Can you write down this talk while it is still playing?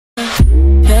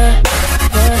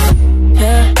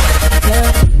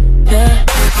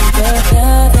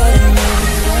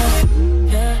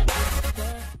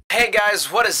guys,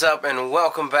 what is up, and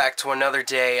welcome back to another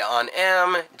day on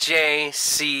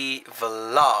MJC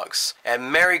Vlogs. And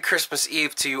Merry Christmas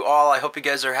Eve to you all. I hope you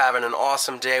guys are having an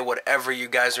awesome day, whatever you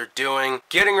guys are doing.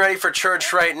 Getting ready for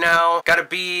church right now. Gotta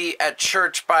be at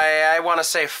church by, I want to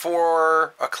say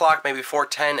 4 o'clock, maybe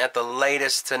 4:10 at the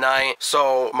latest tonight.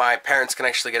 So my parents can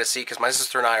actually get a seat, because my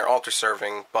sister and I are altar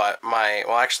serving, but my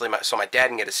dad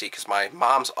can get a seat, because my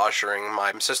mom's ushering.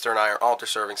 My sister and I are altar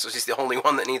serving, so she's the only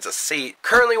one that needs a seat.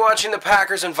 Currently watching the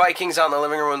Packers and Vikings out in the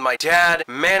living room with my dad.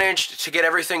 Managed to get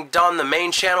everything done. The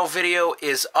main channel video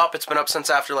is up. It's been up since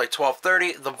after like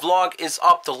 12:30. The vlog is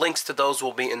up. The links to those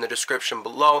will be in the description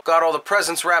below. Got all the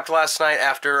presents wrapped last night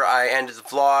after I ended the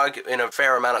vlog in a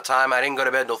fair amount of time. I didn't go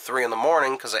to bed until 3 in the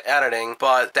morning because of editing,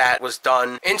 but that was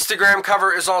done. Instagram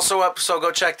cover is also up, so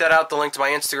go check that out. The link to my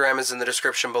Instagram is in the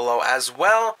description below as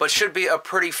well, but should be a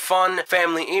pretty fun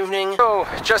family evening. So,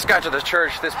 just got to the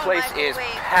church. This place is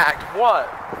packed. What?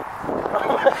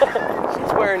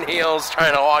 She's wearing heels,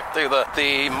 trying to walk through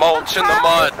the mulch and the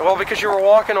mud. Well, because you were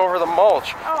walking over the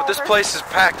mulch. But this place is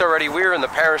packed already. We're in the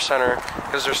parish center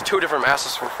because there's 2 different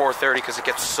masses from 4:30 because it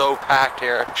gets so packed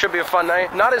here. Should be a fun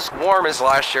night. Not as warm as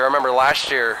last year. I remember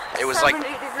last year it was like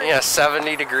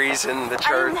 70 degrees in the church.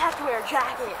 I didn't have to wear a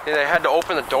jacket. Yeah, they had to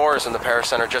open the doors in the parish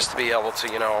center just to be able to,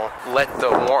 you know, let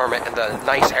the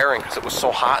nice air in because it was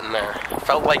so hot in there. It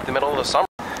felt like the middle of the summer.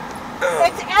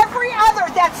 It's every other.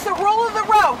 That's the rule of the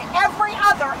road. Every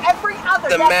other.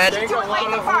 The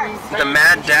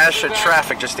mad dash of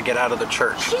traffic just to get out of the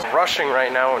church. Rushing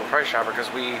right now in Price Chopper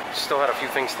because we still had a few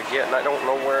things to get and I don't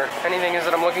know where anything is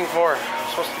that I'm looking for. I'm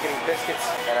supposed to be getting biscuits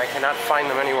and I cannot find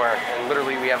them anywhere. And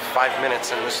literally we have 5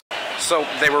 minutes and so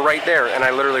they were right there and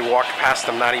I literally walked past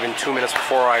them not even 2 minutes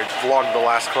before I vlogged the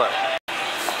last clip.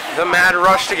 The mad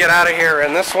rush to get out of here,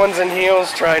 and this one's in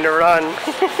heels trying to run.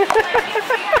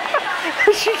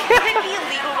 Would it be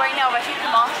illegal right now if I took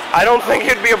them off? I don't think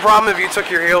it'd be a problem if you took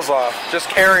your heels off. Just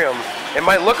carry them. It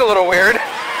might look a little weird.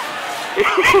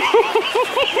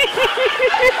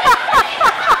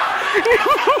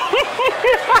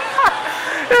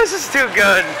 This is too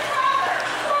good.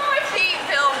 My feet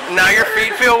feel weird. Now your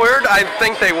feet feel weird? I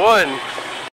think they would.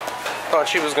 Thought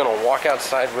she was gonna walk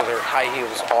outside with her high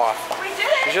heels off. We did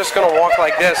it. She's just gonna walk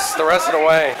like this the rest of the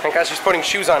way. Thank God she's putting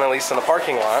shoes on at least in the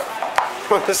parking lot.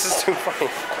 This is too funny.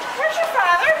 Where's your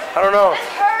father? I don't know. It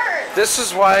hurts. This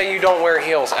is why you don't wear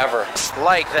heels ever.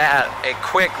 Like that, a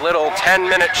quick little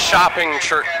 10-minute shopping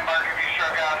trip.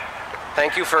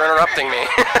 Thank you for interrupting me.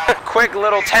 Quick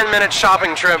little 10-minute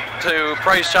shopping trip to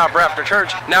Price Chopper after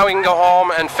church. Now we can go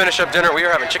home and finish up dinner. We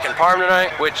are having chicken parm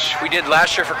tonight, which we did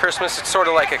last year for Christmas. It's sort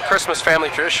of like a Christmas family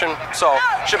tradition, so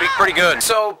should be pretty good.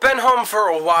 So, been home for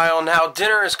a while now.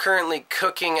 Dinner is currently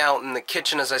cooking out in the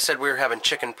kitchen. As I said, we were having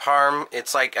chicken parm.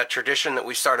 It's like a tradition that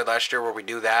we started last year where we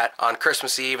do that on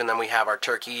Christmas Eve, and then we have our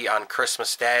turkey on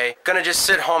Christmas Day. Gonna just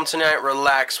sit home tonight,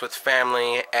 relax with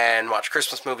family, and watch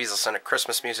Christmas movies, listen to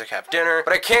Christmas music, have dinner.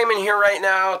 But I came in here right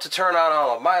now to turn on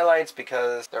all of my lights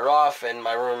because they're off and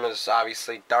my room is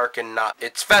obviously dark and not,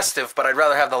 it's festive, but I'd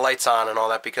rather have the lights on and all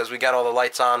that because we got all the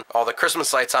lights on, all the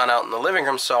Christmas lights on out in the living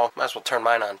room, so might as well turn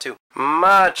mine on too.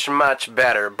 Much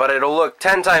better, but it'll look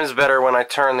 10 times better when I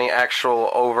turn the actual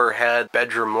overhead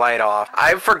bedroom light off.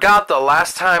 I forgot the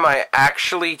last time I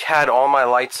actually had all my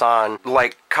lights on,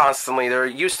 like, constantly. There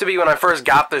used to be when I first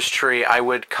got this tree, I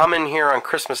would come in here on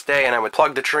Christmas Day and I would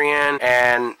plug the tree in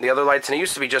and the other lights, and it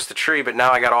used to be just the tree, but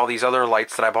now I got all these other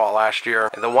lights that I bought last year,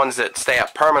 the ones that stay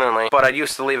up permanently, but I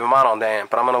used to leave them on all day,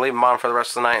 but I'm going to leave them on for the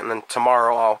rest of the night, and then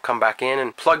tomorrow I'll come back in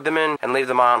and plug them in and leave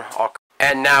them on all.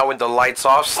 And now with the lights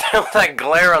off, still that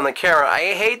glare on the camera.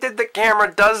 I hate that the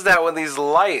camera does that with these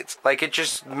lights. Like, it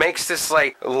just makes this,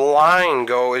 like, line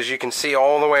go, as you can see,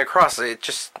 all the way across. It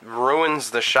just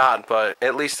ruins the shot, but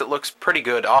at least it looks pretty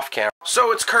good off camera.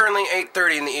 So it's currently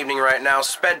 8:30 in the evening right now.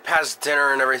 Sped past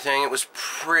dinner and everything. It was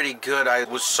pretty good. I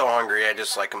was so hungry, I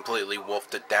just, like, completely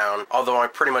wolfed it down. Although I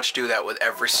pretty much do that with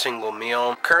every single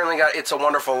meal. Currently got It's a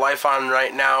Wonderful Life on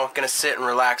right now. Gonna sit and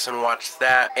relax and watch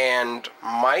that. And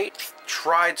might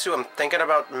try to. I'm thinking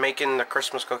about making the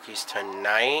Christmas cookies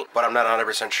tonight, but I'm not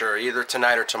 100% sure. Either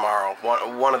tonight or tomorrow.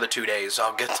 One of the 2 days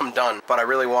I'll get them done. But I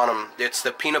really want them. It's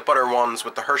the peanut butter ones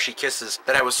with the Hershey Kisses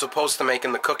that I was supposed to make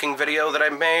in the cooking video that I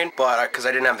made, but because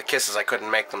I didn't have the kisses, I couldn't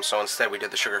make them, so instead we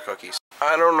did the sugar cookies.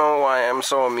 I don't know why I'm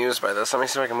so amused by this. Let me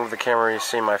see if I can move the camera. You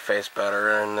see my face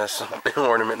better in this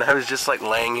ornament. I was just like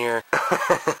laying here.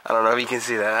 I don't know if you can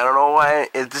see that. I don't know why.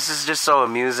 This is just so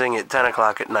amusing at 10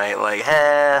 o'clock at night. Like,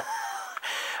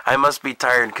 I must be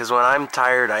tired, because when I'm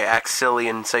tired, I act silly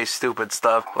and say stupid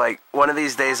stuff. Like, one of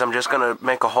these days, I'm just gonna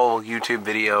make a whole YouTube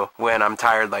video when I'm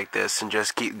tired like this and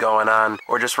just keep going on,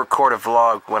 or just record a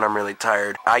vlog when I'm really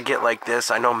tired. I get like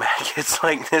this. I know Matt gets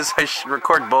like this. I should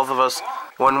record both of us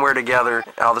when we're together,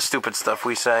 all the stupid stuff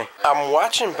we say. I'm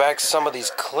watching back some of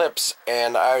these clips,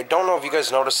 and I don't know if you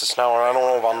guys notice this now, or I don't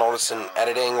know if I'll notice in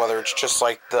editing, whether it's just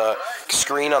like the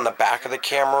screen on the back of the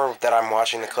camera that I'm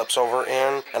watching the clips over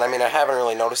in. And I mean, I haven't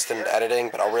really noticed in editing,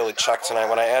 but I'll really check tonight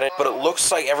when I edit. But it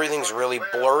looks like everything's really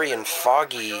blurry and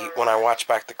foggy when I watch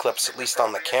back the clips, at least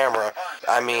on the camera.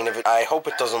 I mean, I hope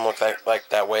it doesn't look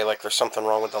that way, like there's something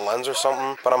wrong with the lens or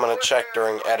something, but I'm gonna check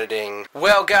during editing.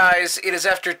 Well guys, it is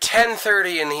after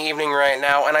 10:30 in the evening right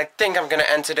now, and I think I'm gonna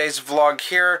end today's vlog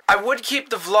here. I would keep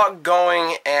the vlog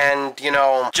going and, you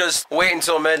know, just wait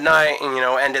until midnight and, you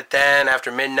know, end it then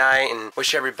after midnight and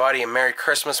wish everybody a Merry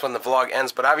Christmas when the vlog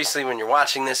ends. But obviously when you're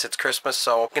watching this, it's Christmas,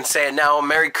 so I can say it now.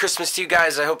 Merry Christmas to you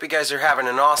guys. I hope you guys are having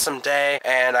an awesome day,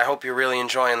 and I hope you're really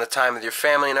enjoying the time with your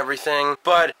family and everything.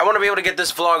 But I want to be able to get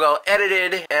this vlog all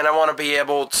edited, and I want to be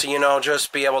able to, you know,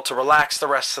 just be able to relax the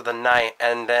rest of the night,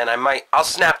 and then I'll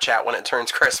Snapchat when it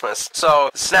turns Christmas. So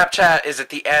Snapchat is at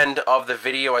the end of the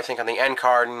video, I think on the end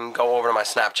card, and go over to my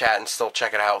Snapchat and still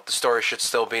check it out. The story should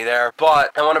still be there.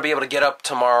 But I want to be able to get up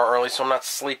tomorrow early so I'm not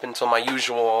sleeping until my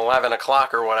usual 11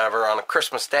 o'clock or whatever on a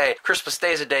Christmas day. Christmas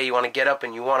day is a day you want to get up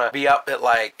and you want to be up at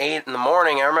like 8 in the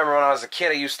morning. I remember when I was a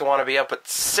kid I used to want to be up at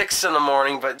 6 in the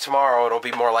morning, but tomorrow it'll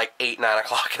be more like 8, 9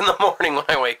 o'clock in the morning when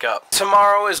I wake up.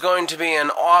 Tomorrow is going to be an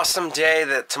awesome day.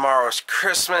 That tomorrow is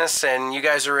Christmas, and you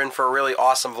guys are in for a really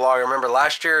awesome vlog. I remember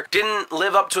last year didn't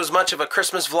live up to as much of a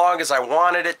Christmas vlog as I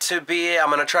wanted it to be. I'm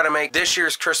going to try to make this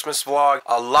year's Christmas vlog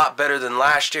a lot better than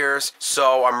last year's,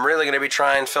 so I'm really going to be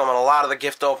trying filming a lot of the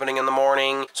gift opening in the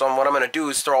morning. So what I'm going to do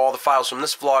is throw all the files from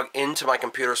this vlog into my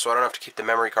computer so I don't have to keep the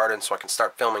memory card in, so I can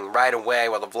start filming right away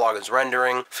while the vlog is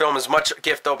rendering. Film as much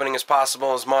gift opening as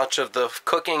possible, as much of the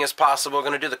cooking as possible.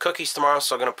 Going to do the cookies tomorrow,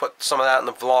 so I'm going to put some of that in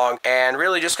the vlog, and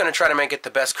really just going to try to make it the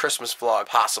best Christmas vlog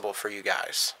possible for you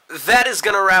guys. That is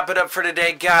going to wrap it up for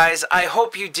today, guys. I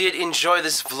hope you did enjoy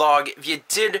this vlog. If you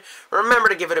did, remember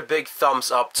to give it a big thumbs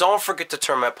up. Don't forget to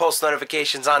turn my post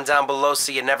notifications on down below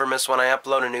so you never miss when I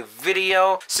upload a new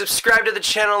video. Subscribe to the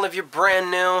channel if you're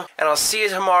brand new, and I'll see you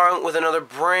tomorrow with another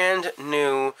brand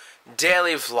new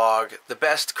daily vlog, the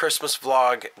best Christmas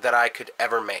vlog that I could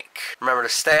ever make. Remember to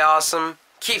stay awesome,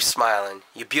 keep smiling,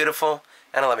 you're beautiful,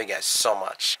 and I love you guys so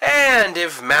much. And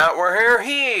if Matt were here,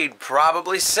 he'd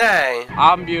probably say,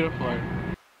 I'm beautiful.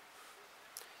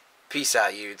 Peace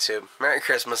out, YouTube. Merry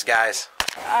Christmas, guys.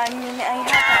 I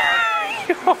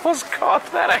You almost called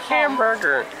that a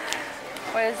hamburger.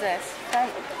 What is this?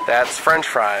 That's French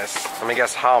fries. Let me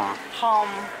guess, hum. Hum.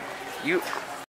 You...